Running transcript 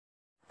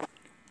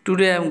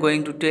Today I am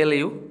going to tell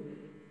you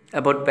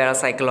about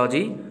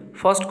parapsychology.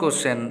 First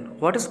question,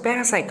 what is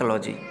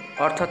parapsychology?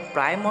 অর্থাৎ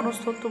প্রায়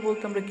মনস্তত্ত্ব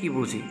বলতে আমরা কি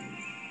বুঝি?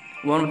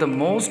 One of the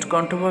most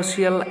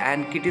controversial and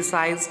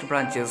criticized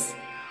branches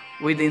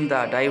within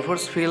the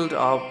diverse field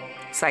of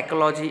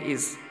psychology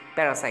is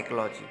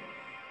parapsychology,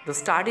 the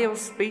study of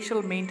special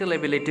mental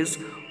abilities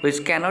which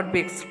cannot be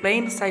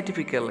explained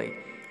scientifically,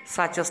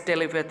 such as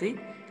telepathy,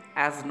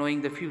 as knowing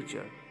the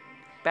future.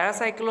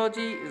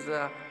 Parapsychology is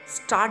a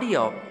study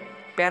of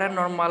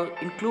paranormal,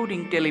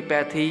 including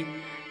telepathy,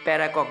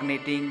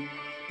 paracogniting,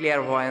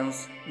 clairvoyance,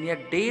 near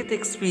death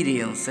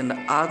experience, and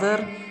other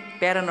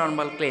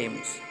paranormal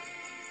claims.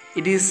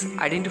 It is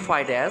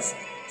identified as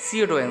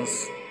pseudoscience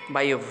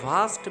by a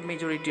vast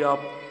majority of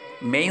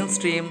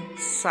mainstream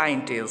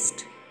scientists.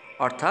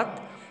 অর্থাৎ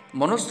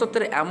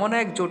মনস্তত্ত্বের এমন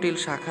এক জটিল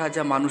শাখা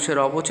যা মানুষের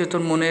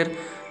অবচেতন মনের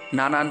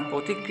নানান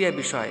প্রতিক্রিয়া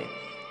বিষয়ে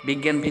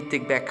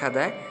বিজ্ঞানভিত্তিক ব্যাখ্যা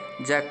দেয়,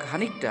 যা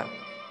খানিকটা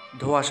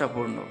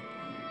ধোঁয়াশাপূর্ণ।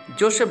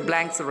 Joseph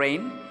Blanks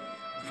Rain,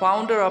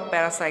 founder of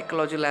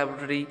Parapsychology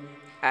Laboratory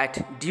at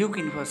Duke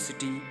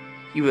University,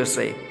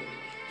 USA.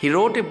 He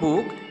wrote a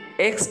book,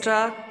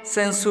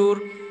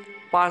 Extrasensory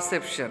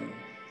Perception.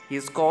 He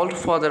is called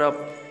father of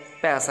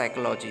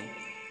parapsychology.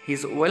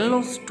 His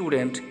well-known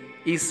student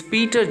is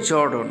Peter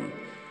Jordan.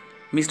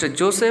 Mr.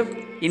 Joseph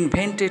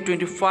invented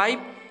 25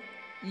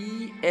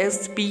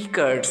 ESP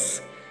cards.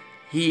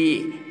 He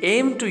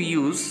aimed to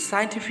use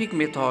scientific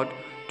method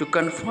to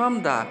confirm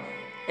the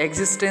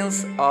existence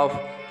of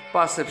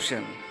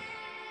perception.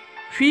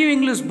 Few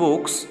English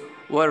books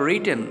were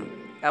written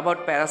about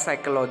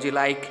parapsychology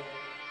like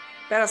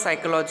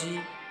Parapsychology,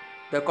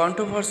 The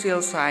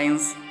Controversial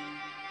Science,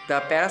 The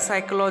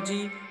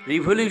Parapsychology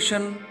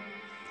Revolution,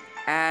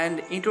 and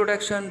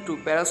Introduction to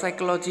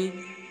Parapsychology,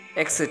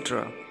 etc.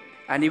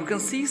 And you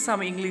can see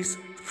some English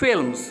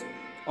films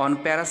on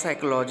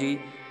parapsychology.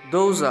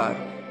 Those are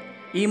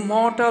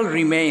Immortal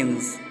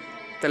Remains,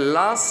 The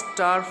Last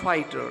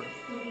Starfighter,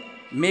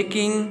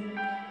 Making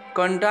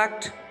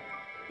Conduct,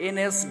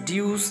 NS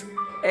Dues,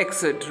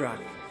 etc.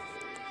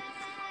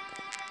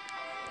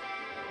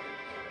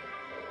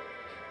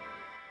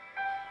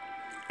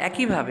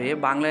 একইভাবে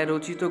বাংলায়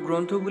রচিত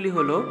গ্রন্থগুলি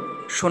হল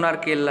সোনার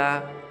কেল্লা,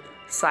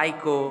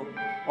 psycho,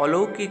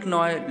 অলৌকিক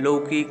নয়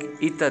লৌকিক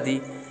ইত্যাদি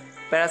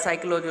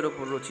প্যারাসাইকোলজির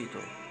ওপর রচিত।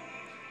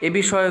 এ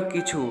বিষয়ক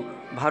কিছু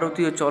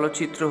ভারতীয়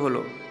চলচ্চিত্র হল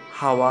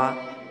হাওয়া,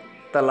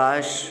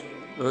 তালাশ,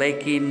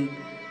 লেকিন,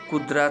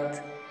 কুদরাত,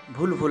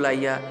 ভুল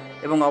ভুলাইয়া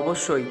এবং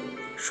অবশ্যই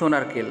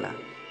সোনার কেল্লা।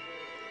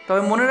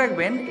 তবে মনে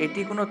রাখবেন,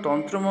 এটি কোনো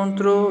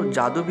তন্ত্রমন্ত্র,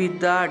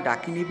 জাদুবিদ্যা,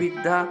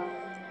 ডাকিনীবিদ্যা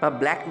বা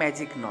ব্ল্যাক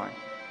ম্যাজিক নয়।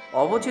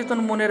 অবচেতন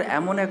মনের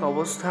এমন এক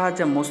অবস্থা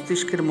যা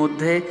মস্তিষ্কের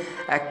মধ্যে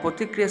এক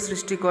প্রতিক্রিয়া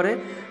সৃষ্টি করে,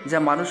 যা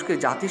মানুষকে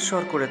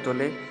জাতিস্বর করে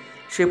তোলে।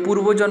 সে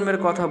পূর্বজন্মের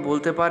কথা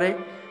বলতে পারে,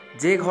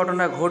 যে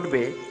ঘটনা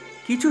ঘটবে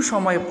কিছু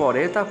সময়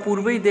পরে তা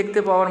পূর্বেই দেখতে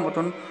পাওয়ার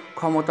মতন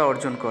ক্ষমতা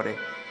অর্জন করে।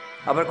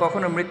 আবার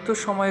কখনো মৃত্যুর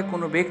সময়ে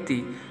কোনো ব্যক্তি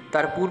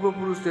তার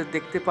পূর্বপুরুষদের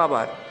দেখতে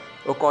পাবার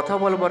ও কথা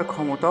বলবার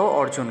ক্ষমতাও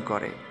অর্জন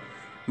করে।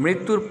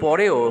 মৃত্যুর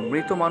পরেও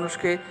মৃত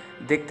মানুষকে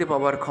দেখতে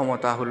পাওয়ার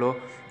ক্ষমতা হলো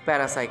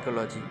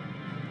প্যারাসাইকোলজি।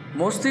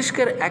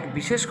 মস্তিষ্কের এক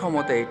বিশেষ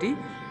ক্ষমতা এটি,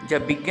 যা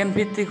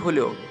বিজ্ঞানভিত্তিক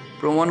হলেও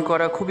প্রমাণ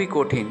করা খুবই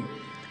কঠিন।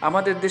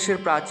 আমাদের দেশের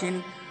প্রাচীন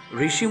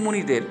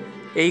ঋষিমুনিদের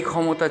এই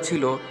ক্ষমতা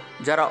ছিল,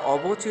 যারা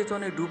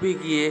অবচেতনে ডুবে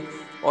গিয়ে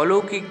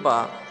অলৌকিক বা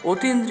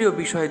অতীন্দ্রিয়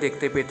বিষয়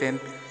দেখতে পেতেন,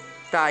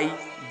 তাই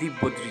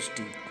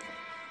দিব্যদৃষ্টি।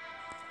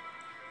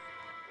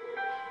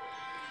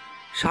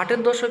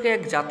 60-এর দশকে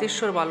এক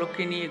জাতিস্বর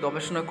বালককে নিয়ে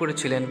গবেষণা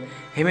করেছিলেন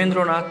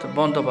হেমেন্দ্রনাথ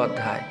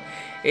বন্দ্যোপাধ্যায়।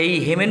 এই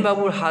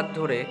হেমেনবাবুর হাত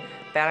ধরে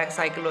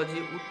প্যারাসাইকোলজি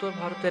উত্তর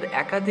ভারতের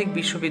একাধিক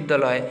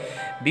বিশ্ববিদ্যালয়ে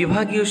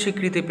বিভাগীয়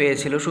স্বীকৃতি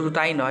পেয়েছিল। শুধু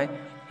তাই নয়,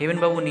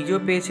 হেমেনবাবু নিজেও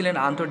পেয়েছিলেন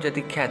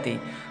আন্তর্জাতিক খ্যাতি।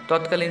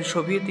 তৎকালীন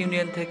সোভিয়েত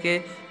ইউনিয়ন থেকে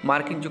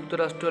মার্কিন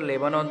যুক্তরাষ্ট্র,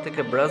 লেবানন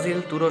থেকে ব্রাজিল,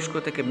 তুরস্ক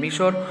থেকে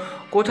মিশর,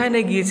 কোথায় না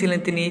গিয়েছিলেন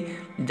তিনি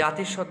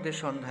জাতিস্বরদের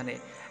সন্ধানে।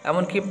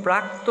 এমনকি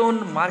প্রাক্তন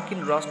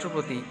মার্কিন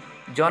রাষ্ট্রপতি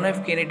জন এফ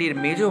কেনেডির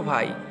মেজ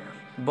ভাই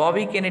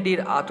ববি কেনেডির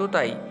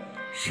আততায়ী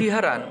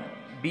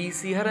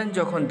সিহারান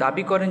যখন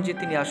দাবি করেন যে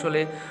তিনি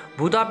আসলে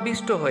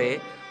ভূতাবিষ্ট হয়ে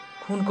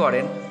খুন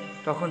করেন,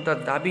 তখন তার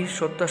দাবির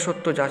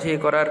সত্যাসত্য যাচাই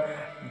করার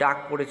ডাক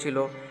পড়েছিল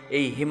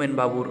এই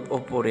হেমেনবাবুর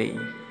ওপরেই।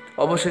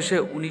 অবশেষে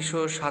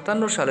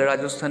 1957 সালে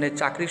রাজস্থানে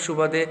চাকরির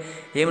সুবাদে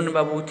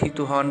হেমেনবাবু থিত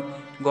হন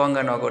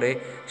গঙ্গানগরে।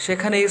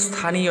 সেখানে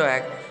স্থানীয়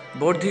এক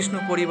বর্ধিষ্ণু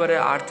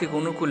পরিবারের আর্থিক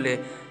অনুকূলে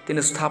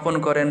তিনি স্থাপন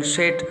করেন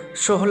Seth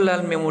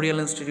Sohanlal Memorial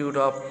institute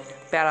of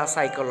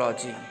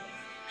parapsychology.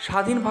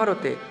 স্বাধীন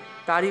ভারতে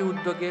তারই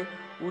উদ্যোগে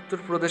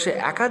উত্তরপ্রদেশে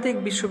একাধিক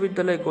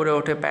বিশ্ববিদ্যালয়ে গড়ে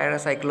ওঠে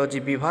প্যারাসাইকোলজি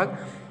বিভাগ।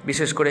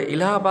 বিশেষ করে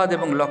এলাহাবাদ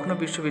এবং লখনৌ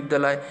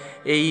বিশ্ববিদ্যালয়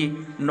এই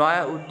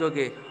নয়া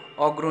উদ্যোগে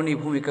অগ্রণী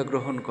ভূমিকা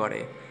গ্রহণ করে।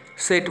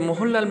 সেট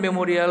মোহনলাল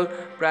মেমোরিয়াল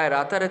প্রায়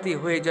রাতারাতি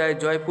হয়ে যায়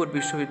জয়পুর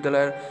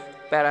বিশ্ববিদ্যালয়ের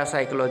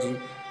প্যারাসাইকোলজি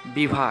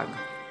বিভাগ।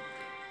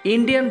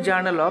 ইন্ডিয়ান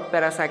জার্নাল অফ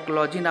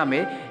প্যারাসাইকোলজি নামে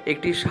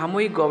একটি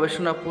সাময়িক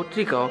গবেষণা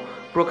পত্রিকাও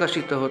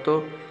প্রকাশিত হতো।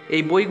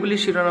 এই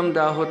বইগুলির শিরোনাম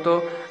দেওয়া হতো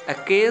a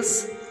case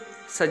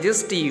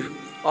suggestive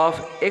of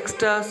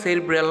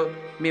extracerebral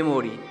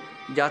memory,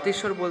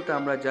 জাতিস্বর বলতে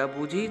আমরা যা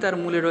বুঝি তার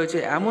মূলে রয়েছে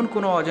এমন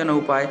কোনো অজানা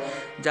উপায়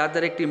যার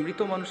দ্বারা একটি মৃত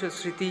মানুষের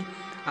স্মৃতি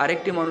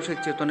আরেকটি মানুষের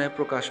চেতনায়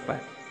প্রকাশ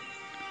পায়।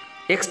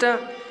 এক্সট্রা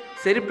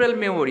সেরিব্রাল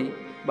মেমোরি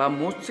বা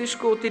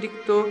মস্তিষ্ক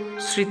অতিরিক্ত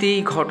স্মৃতি,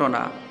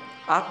 ঘটনা,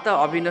 আত্মা,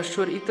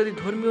 অবিনশ্বর ইত্যাদি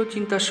ধর্মীয়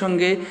চিন্তার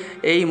সঙ্গে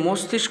এই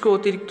মস্তিষ্ক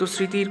অতিরিক্ত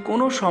স্মৃতির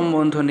কোনো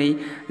সম্বন্ধ নেই,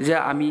 যা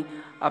আমি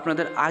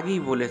আপনাদের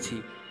আগেই বলেছি।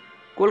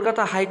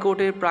 কলকাতা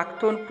হাইকোর্টের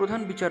প্রাক্তন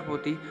প্রধান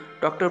বিচারপতি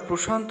ডক্টর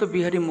প্রশান্ত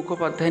বিহারী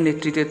মুখোপাধ্যায়ের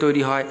নেতৃত্বে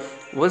তৈরি হয়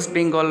ওয়েস্ট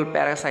বেঙ্গল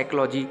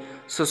প্যারাসাইকোলজি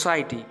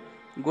সোসাইটি।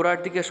 গোড়ার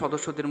দিকে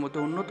সদস্যদের মধ্যে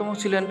অন্যতম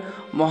ছিলেন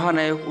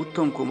মহানায়ক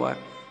উত্তম কুমার।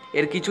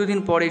 এর কিছুদিন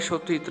পরেই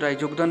সত্যজিৎ রায়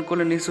যোগদান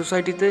করলেন এই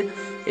সোসাইটিতে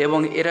এবং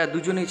এরা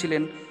দুজনেই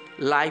ছিলেন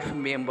লাইফ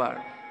মেম্বার।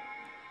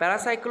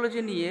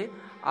 প্যারাসাইকোলজি নিয়ে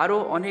আরও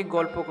অনেক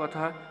গল্প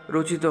কথা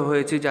রচিত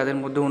হয়েছে, যাদের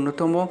মধ্যে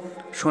অন্যতম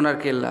সোনার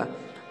কেল্লা।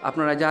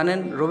 আপনারা জানেন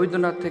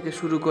রবীন্দ্রনাথ থেকে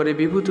শুরু করে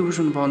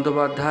বিভূতিভূষণ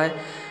বন্দ্যোপাধ্যায়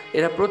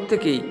এরা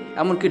প্রত্যেকেই,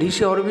 এমনকি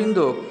ঋষি অরবিন্দ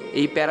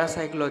এই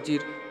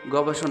প্যারাসাইকোলজির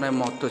গবেষণায়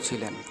মত্ত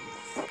ছিলেন।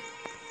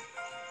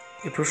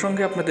 এ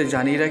প্রসঙ্গে আপনাদের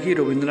জানিয়ে রাখি,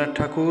 রবীন্দ্রনাথ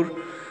ঠাকুর,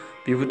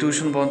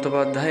 বিভূতিভূষণ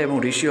বন্দ্যোপাধ্যায় এবং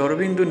ঋষি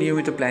অরবিন্দ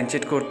নিয়মিত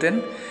প্ল্যানচেট করতেন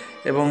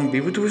এবং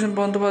বিভূতিভূষণ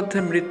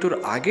বন্দ্যোপাধ্যায় মৃত্যুর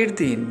আগের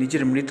দিন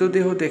নিজের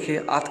মৃতদেহ দেখে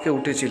আঁতকে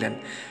উঠেছিলেন।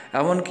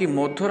 এমনকি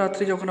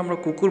মধ্যরাত্রে যখন আমরা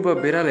কুকুর বা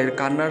বেড়ালের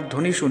কান্নার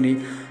ধ্বনি শুনি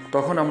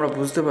তখন আমরা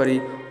বুঝতে পারি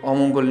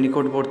অমঙ্গল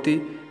নিকটবর্তী।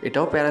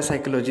 এটাও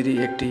প্যারাসাইকোলজিরই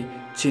একটি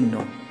চিহ্ন।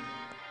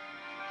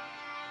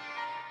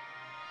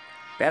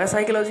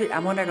 প্যারাসাইকোলজি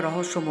এমন এক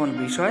রহস্যময়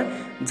বিষয়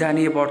যা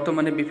নিয়ে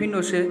বর্তমানে বিভিন্ন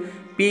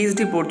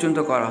পিএইচডি পর্যন্ত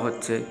করা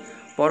হচ্ছে।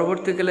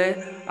 পরবর্তীকালে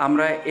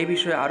আমরা এ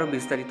বিষয়ে আরও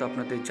বিস্তারিত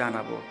আপনাদের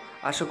জানাবো।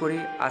 আশা করি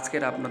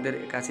আজকের আপনাদের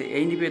কাছে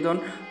এই নিবেদন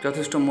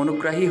যথেষ্ট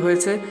মনোগ্রাহী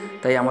হয়েছে,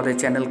 তাই আমাদের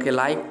চ্যানেলকে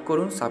লাইক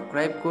করুন,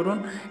 সাবস্ক্রাইব করুন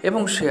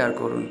এবং শেয়ার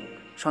করুন।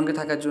 সঙ্গে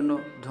থাকার জন্য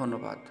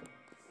ধন্যবাদ।